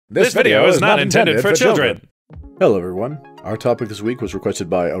This video is not intended for children. Hello everyone. Our topic this week was requested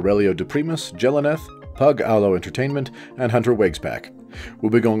by Aurelio Deprimus, Jeleneth, Pug Aloe Entertainment, and Hunter Wagspack. We'll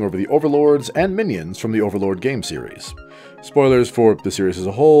be going over the Overlords and minions from the Overlord game series. Spoilers for the series as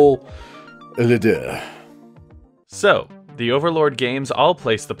a whole. So, the Overlord games all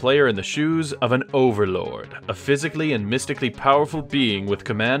place the player in the shoes of an Overlord, a physically and mystically powerful being with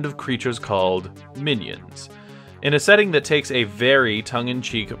command of creatures called minions, in a setting that takes a very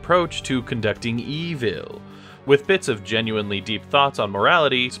tongue-in-cheek approach to conducting evil, with bits of genuinely deep thoughts on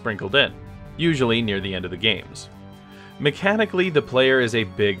morality sprinkled in, usually near the end of the games. Mechanically, the player is a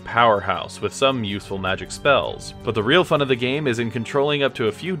big powerhouse with some useful magic spells, but the real fun of the game is in controlling up to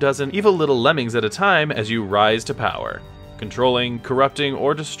a few dozen evil little lemmings at a time as you rise to power, controlling, corrupting,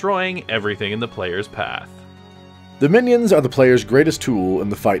 or destroying everything in the player's path. The minions are the player's greatest tool in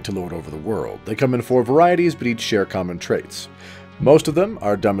the fight to lord over the world. They come in 4 varieties, but each share common traits. Most of them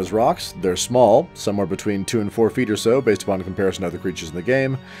are dumb as rocks. They're small, somewhere between 2 and 4 feet or so, based upon comparison to other creatures in the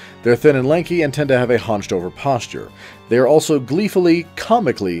game. They're thin and lanky and tend to have a hunched-over posture. They are also gleefully,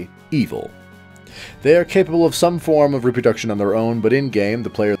 comically evil. They are capable of some form of reproduction on their own, but in-game,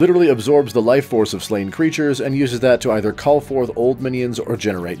 the player literally absorbs the life force of slain creatures and uses that to either call forth old minions or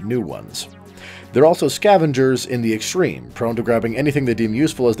generate new ones. They're also scavengers in the extreme, prone to grabbing anything they deem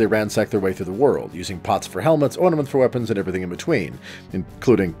useful as they ransack their way through the world, using pots for helmets, ornaments for weapons, and everything in between,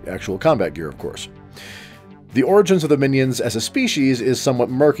 including actual combat gear, of course. The origins of the minions as a species is somewhat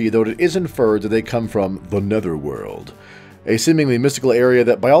murky, though it is inferred that they come from the Netherworld, a seemingly mystical area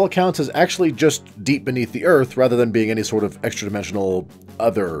that by all accounts is actually just deep beneath the Earth, rather than being any sort of extra-dimensional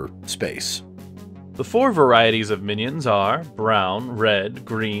other space. The 4 varieties of minions are brown, red,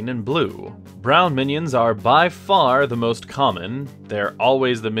 green, and blue. Brown minions are by far the most common. They're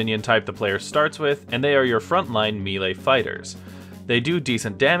always the minion type the player starts with, and they are your frontline melee fighters. They do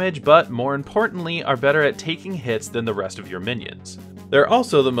decent damage, but more importantly are better at taking hits than the rest of your minions. They're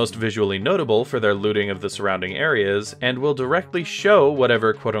also the most visually notable for their looting of the surrounding areas, and will directly show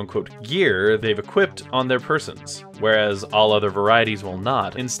whatever quote-unquote gear they've equipped on their persons, whereas all other varieties will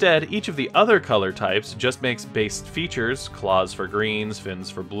not. Instead, each of the other color types just makes base features, claws for greens, fins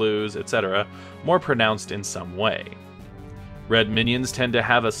for blues, etc., more pronounced in some way. Red minions tend to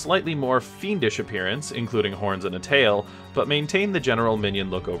have a slightly more fiendish appearance, including horns and a tail, but maintain the general minion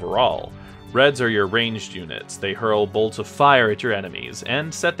look overall. Reds are your ranged units. They hurl bolts of fire at your enemies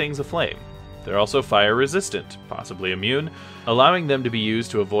and set things aflame. They're also fire resistant, possibly immune, allowing them to be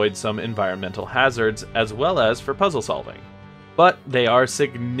used to avoid some environmental hazards as well as for puzzle solving. But they are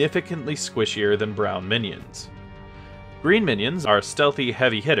significantly squishier than brown minions. Green minions are stealthy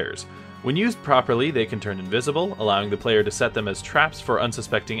heavy hitters. When used properly, they can turn invisible, allowing the player to set them as traps for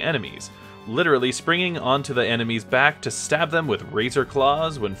unsuspecting enemies, literally springing onto the enemy's back to stab them with razor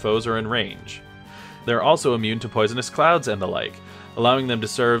claws when foes are in range. They're also immune to poisonous clouds and the like, allowing them to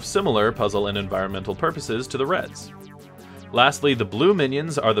serve similar puzzle and environmental purposes to the reds. Lastly, the blue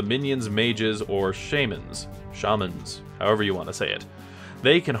minions are the minions' mages or shamans, however you want to say it.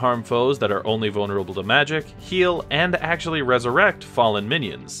 They can harm foes that are only vulnerable to magic, heal, and actually resurrect fallen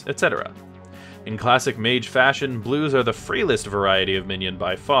minions, etc. In classic mage fashion, blues are the freest variety of minion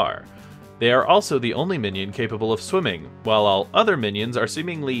by far. They are also the only minion capable of swimming, while all other minions are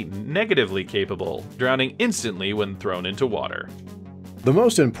seemingly negatively capable, drowning instantly when thrown into water. The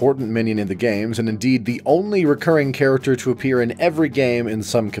most important minion in the games, and indeed the only recurring character to appear in every game in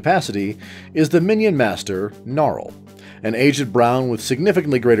some capacity, is the minion master, Gnarl, an aged brown with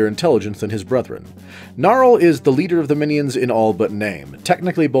significantly greater intelligence than his brethren. Gnarl is the leader of the minions in all but name.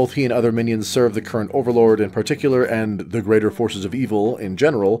 Technically, both he and other minions serve the current Overlord in particular and the greater forces of evil in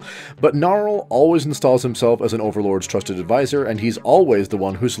general, but Gnarl always installs himself as an Overlord's trusted advisor, and he's always the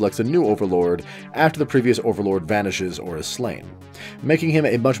one who selects a new Overlord after the previous Overlord vanishes or is slain, making him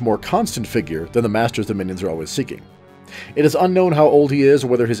a much more constant figure than the masters the minions are always seeking. It is unknown how old he is, or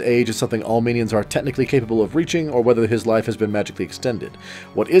whether his age is something all minions are technically capable of reaching, or whether his life has been magically extended.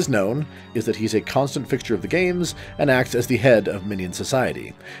 What is known is that he's a constant fixture of the games, and acts as the head of minion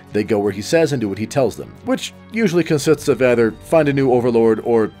society. They go where he says and do what he tells them, which usually consists of either find a new Overlord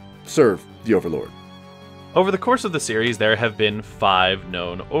or serve the Overlord. Over the course of the series, there have been 5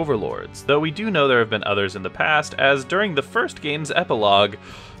 known Overlords, though we do know there have been others in the past, as during the first game's epilogue,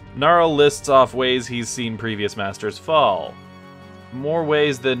 Gnarl lists off ways he's seen previous masters fall. More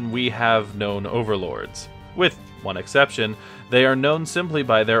ways than we have known Overlords. With one exception, they are known simply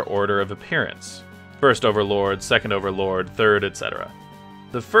by their order of appearance. First Overlord, second Overlord, third, etc.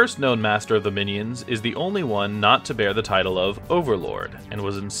 The first known master of the minions is the only one not to bear the title of Overlord, and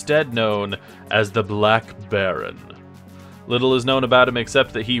was instead known as the Black Baron. Little is known about him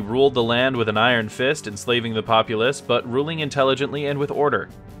except that he ruled the land with an iron fist, enslaving the populace, but ruling intelligently and with order.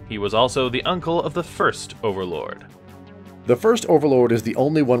 He was also the uncle of the first Overlord. The first Overlord is the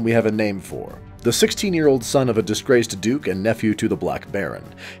only one we have a name for. The 16-year-old son of a disgraced duke and nephew to the Black Baron.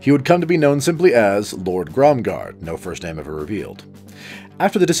 He would come to be known simply as Lord Gromgard, no first name ever revealed.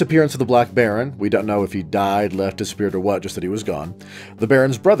 After the disappearance of the Black Baron, we don't know if he died, left, disappeared, or what, just that he was gone, the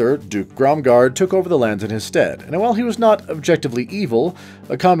Baron's brother, Duke Gromgard, took over the lands in his stead, and while he was not objectively evil,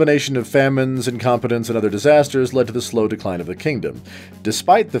 a combination of famines, incompetence, and other disasters led to the slow decline of the kingdom,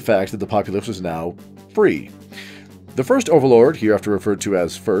 despite the fact that the populace was now free. The first Overlord, hereafter referred to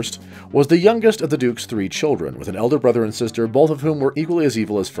as First, was the youngest of the Duke's 3 children, with an elder brother and sister, both of whom were equally as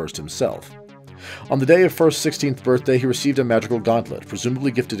evil as First himself. On the day of First's 16th birthday, he received a magical gauntlet,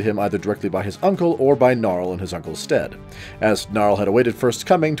 presumably gifted to him either directly by his uncle or by Gnarl in his uncle's stead, as Gnarl had awaited First's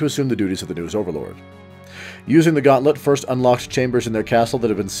coming to assume the duties of the newest Overlord. Using the gauntlet, First unlocked chambers in their castle that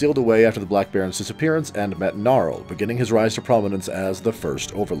had been sealed away after the Black Baron's disappearance and met Gnarl, beginning his rise to prominence as the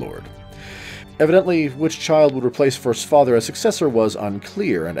first Overlord. Evidently, which child would replace First's father as successor was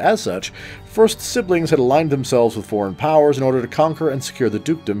unclear, and as such, First's siblings had aligned themselves with foreign powers in order to conquer and secure the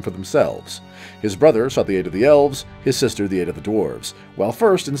dukedom for themselves. His brother sought the aid of the elves, his sister the aid of the dwarves, while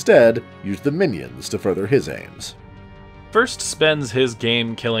First, instead, used the minions to further his aims. First spends his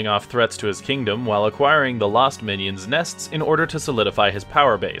game killing off threats to his kingdom while acquiring the lost minions' nests in order to solidify his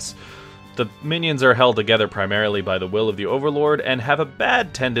power base. The minions are held together primarily by the will of the Overlord and have a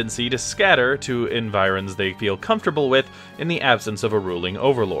bad tendency to scatter to environs they feel comfortable with in the absence of a ruling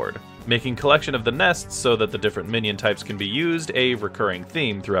Overlord, making collection of the nests so that the different minion types can be used a recurring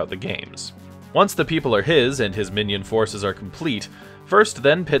theme throughout the games. Once the people are his and his minion forces are complete, First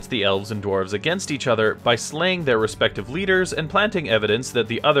then pits the elves and dwarves against each other by slaying their respective leaders and planting evidence that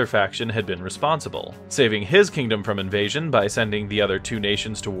the other faction had been responsible, saving his kingdom from invasion by sending the other 2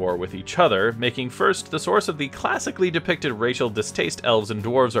 nations to war with each other, making First the source of the classically depicted racial distaste elves and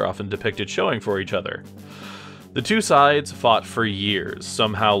dwarves are often depicted showing for each other. The 2 sides fought for years,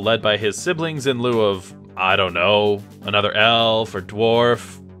 somehow led by his siblings in lieu of, I don't know, another elf or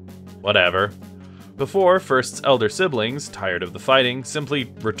dwarf, whatever. Before, First's elder siblings, tired of the fighting,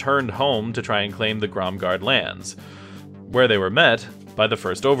 simply returned home to try and claim the Gromgard lands, where they were met by the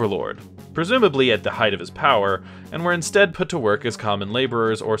first Overlord, presumably at the height of his power, and were instead put to work as common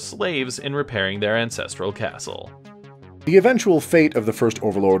laborers or slaves in repairing their ancestral castle. The eventual fate of the first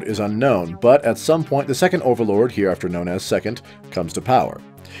Overlord is unknown, but at some point the second Overlord, hereafter known as Second, comes to power.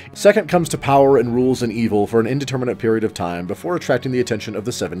 Second comes to power and rules in evil for an indeterminate period of time before attracting the attention of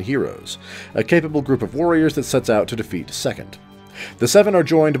the 7 Heroes, a capable group of warriors that sets out to defeat Second. The 7 are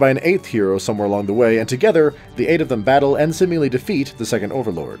joined by an 8th hero somewhere along the way, and together, the 8 of them battle and seemingly defeat the second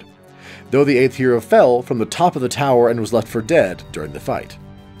Overlord, though the 8th hero fell from the top of the tower and was left for dead during the fight.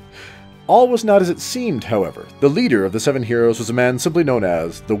 All was not as it seemed, however. The leader of the 7 heroes was a man simply known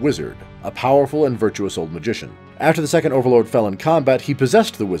as the Wizard, a powerful and virtuous old magician. After the second Overlord fell in combat, he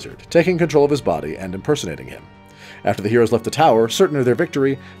possessed the Wizard, taking control of his body and impersonating him. After the heroes left the tower, certain of their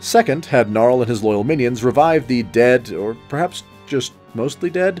victory, Second had Gnarl and his loyal minions revive the dead, or perhaps just mostly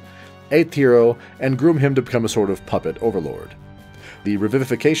dead, 8th hero and groom him to become a sort of puppet Overlord. The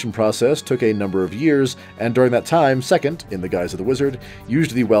revivification process took a number of years, and during that time, Second, in the guise of the Wizard,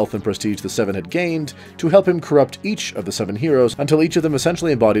 used the wealth and prestige the 7 had gained to help him corrupt each of the 7 heroes until each of them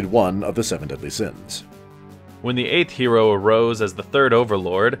essentially embodied one of the 7 deadly sins. When the 8th hero arose as the third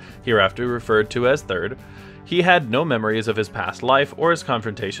Overlord, hereafter referred to as Third, he had no memories of his past life or his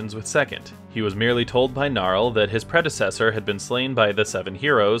confrontations with Second. He was merely told by Gnarl that his predecessor had been slain by the 7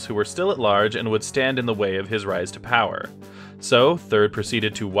 heroes who were still at large and would stand in the way of his rise to power. So, Third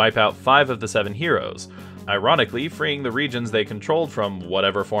proceeded to wipe out 5 of the 7 heroes, ironically freeing the regions they controlled from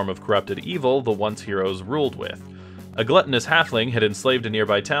whatever form of corrupted evil the once heroes ruled with. A gluttonous halfling had enslaved a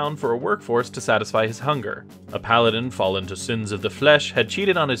nearby town for a workforce to satisfy his hunger. A paladin fallen to sins of the flesh had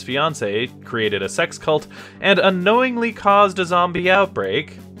cheated on his fiancée, created a sex cult, and unknowingly caused a zombie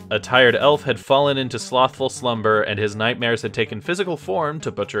outbreak. A tired elf had fallen into slothful slumber, and his nightmares had taken physical form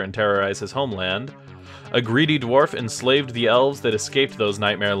to butcher and terrorize his homeland. A greedy dwarf enslaved the elves that escaped those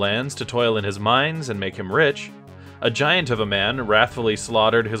nightmare lands to toil in his mines and make him rich. A giant of a man wrathfully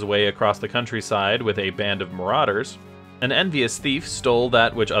slaughtered his way across the countryside with a band of marauders. An envious thief stole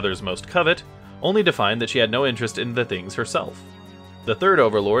that which others most covet, only to find that she had no interest in the things herself. The third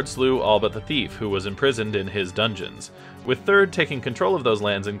Overlord slew all but the thief, who was imprisoned in his dungeons, with Third taking control of those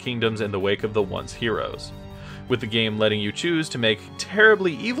lands and kingdoms in the wake of the once heroes, with the game letting you choose to make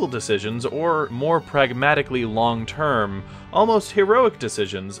terribly evil decisions or more pragmatically long-term, almost heroic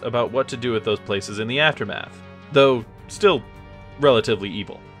decisions about what to do with those places in the aftermath. Though, still relatively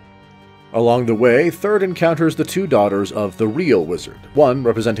evil. Along the way, Third encounters the two daughters of the real wizard, one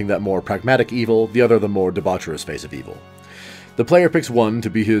representing that more pragmatic evil, the other the more debaucherous face of evil. The player picks one to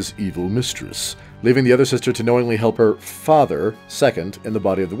be his evil mistress, leaving the other sister to knowingly help her father, Second, in the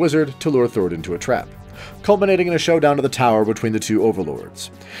body of the wizard, to lure Third into a trap, culminating in a showdown at the tower between the two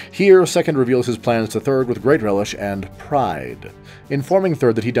overlords. Here, Second reveals his plans to Third with great relish and pride, informing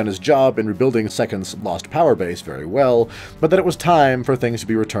Third that he'd done his job in rebuilding Second's lost power base very well, but that it was time for things to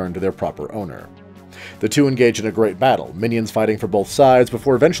be returned to their proper owner. The two engage in a great battle, minions fighting for both sides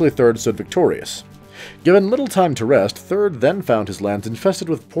before eventually Third stood victorious. Given little time to rest, Third then found his lands infested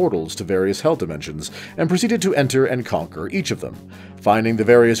with portals to various hell dimensions, and proceeded to enter and conquer each of them, finding the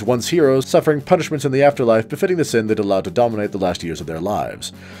various once heroes suffering punishments in the afterlife befitting the sin they'd allowed to dominate the last years of their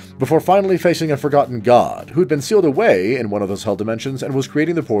lives, before finally facing a forgotten god, who'd been sealed away in one of those hell dimensions and was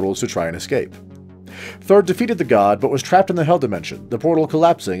creating the portals to try and escape. Third defeated the god, but was trapped in the hell dimension, the portal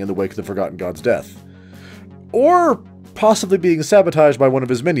collapsing in the wake of the forgotten god's death. Or possibly being sabotaged by one of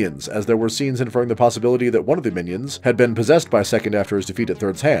his minions, as there were scenes inferring the possibility that one of the minions had been possessed by Second after his defeat at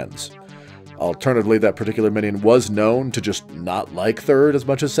Third's hands. Alternatively, that particular minion was known to just not like Third as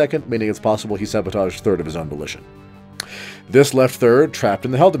much as Second, meaning it's possible he sabotaged Third of his own volition. This left Third trapped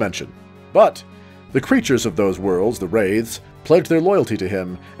in the Hell Dimension, but the creatures of those worlds, the Wraiths, pledged their loyalty to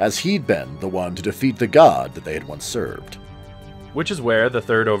him, as he'd been the one to defeat the god that they had once served. Which is where the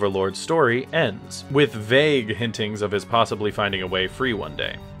third Overlord story ends, with vague hintings of his possibly finding a way free one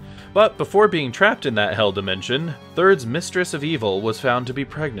day. But before being trapped in that hell dimension, Third's mistress of evil was found to be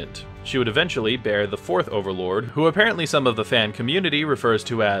pregnant. She would eventually bear the fourth Overlord, who apparently some of the fan community refers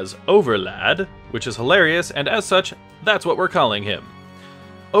to as Overlad, which is hilarious, and as such, that's what we're calling him.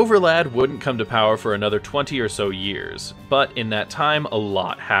 Overlad wouldn't come to power for another 20 or so years, but in that time a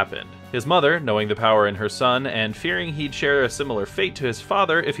lot happened. His mother, knowing the power in her son and fearing he'd share a similar fate to his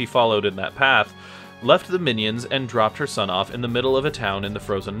father if he followed in that path, left the minions and dropped her son off in the middle of a town in the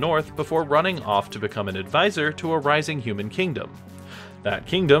frozen north before running off to become an advisor to a rising human kingdom. That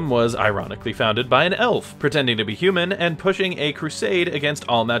kingdom was ironically founded by an elf, pretending to be human and pushing a crusade against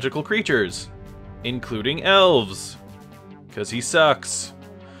all magical creatures, including elves. 'Cause he sucks.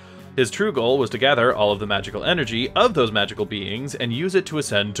 His true goal was to gather all of the magical energy of those magical beings and use it to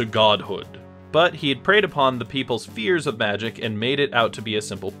ascend to godhood. But he had preyed upon the people's fears of magic and made it out to be a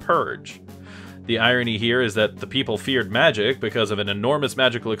simple purge. The irony here is that the people feared magic because of an enormous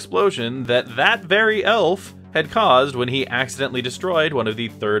magical explosion that very elf had caused when he accidentally destroyed one of the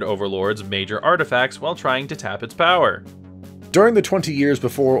third Overlord's major artifacts while trying to tap its power. During the 20 years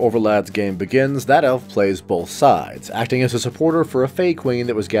before Overlad's game begins, that elf plays both sides, acting as a supporter for a Fey Queen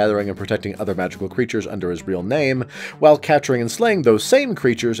that was gathering and protecting other magical creatures under his real name, while capturing and slaying those same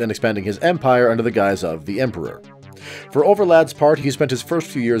creatures and expanding his empire under the guise of the Emperor. For Overlad's part, he spent his first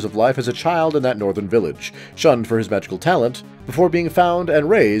few years of life as a child in that northern village, shunned for his magical talent, before being found and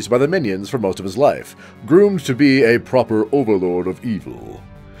raised by the minions for most of his life, groomed to be a proper Overlord of evil.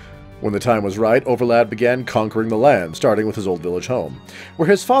 When the time was right, Overlad began conquering the land, starting with his old village home. Where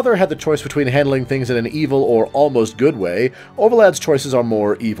his father had the choice between handling things in an evil or almost good way, Overlad's choices are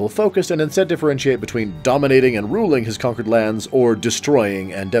more evil-focused and instead differentiate between dominating and ruling his conquered lands or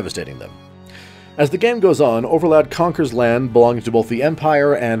destroying and devastating them. As the game goes on, Overlad conquers land belonging to both the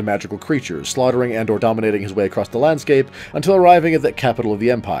Empire and magical creatures, slaughtering and/or dominating his way across the landscape until arriving at the capital of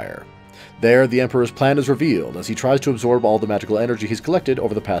the Empire. There, the Emperor's plan is revealed as he tries to absorb all the magical energy he's collected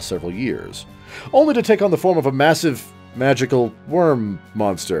over the past several years, only to take on the form of a massive, magical worm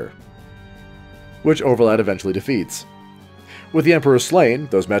monster, which Overlad eventually defeats. With the Emperor slain,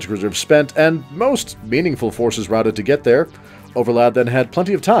 those magic reserves spent, and most meaningful forces routed to get there, Overlad then had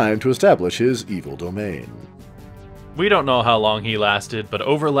plenty of time to establish his evil domain. We don't know how long he lasted, but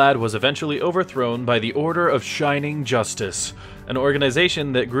Overlad was eventually overthrown by the Order of Shining Justice, an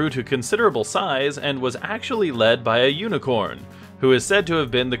organization that grew to considerable size and was actually led by a unicorn, who is said to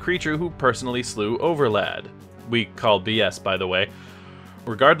have been the creature who personally slew Overlad. We call BS, by the way.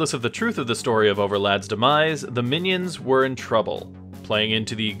 Regardless of the truth of the story of Overlad's demise, the minions were in trouble. Playing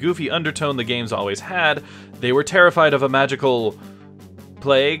into the goofy undertone the game's always had, they were terrified of a magical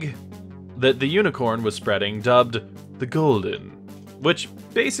plague that the unicorn was spreading, dubbed the Golden, which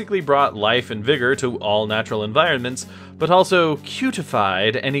basically brought life and vigor to all natural environments, but also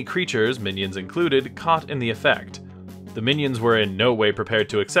cutified any creatures, minions included, caught in the effect. The minions were in no way prepared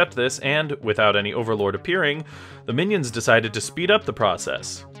to accept this, and, without any Overlord appearing, the minions decided to speed up the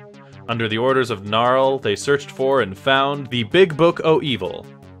process. Under the orders of Gnarl, they searched for and found the Big Book o' Evil.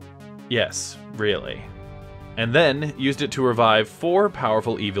 Yes, really. And then used it to revive 4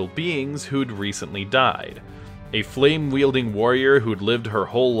 powerful evil beings who'd recently died. A flame-wielding warrior who'd lived her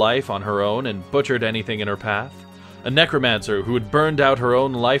whole life on her own and butchered anything in her path. A necromancer who had burned out her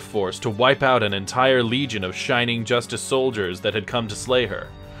own life force to wipe out an entire legion of shining justice soldiers that had come to slay her.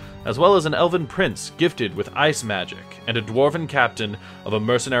 As well as an elven prince gifted with ice magic, and a dwarven captain of a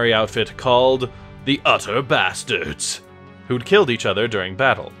mercenary outfit called the Utter Bastards, who'd killed each other during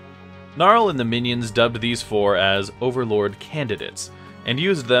battle. Gnarl and the minions dubbed these four as Overlord candidates, and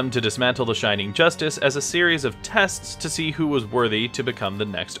used them to dismantle the Shining Justice as a series of tests to see who was worthy to become the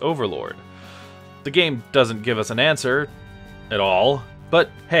next Overlord. The game doesn't give us an answer at all, but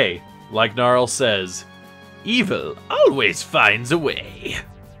hey, like Gnarl says, evil always finds a way.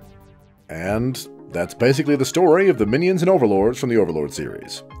 And that's basically the story of the minions and overlords from the Overlord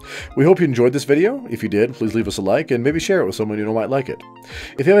series. We hope you enjoyed this video. If you did, please leave us a like and maybe share it with someone you know might like it.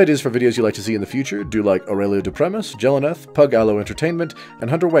 If you have ideas for videos you'd like to see in the future, do like Aurelio Dupremis, Jeleneth, Pug Allo Entertainment, and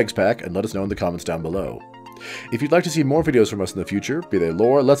Hunter Wegspack, and let us know in the comments down below. If you'd like to see more videos from us in the future, be they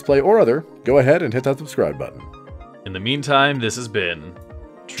lore, let's play, or other, go ahead and hit that subscribe button. In the meantime, this has been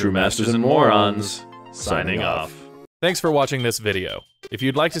True Masters and Morons, signing off. Thanks for watching this video. If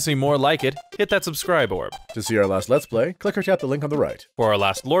you'd like to see more like it, hit that subscribe orb. To see our last Let's Play, click or tap the link on the right. For our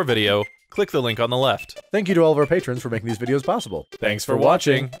last lore video, click the link on the left. Thank you to all of our patrons for making these videos possible. Thanks for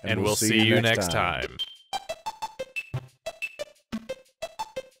watching, and we'll see you next time.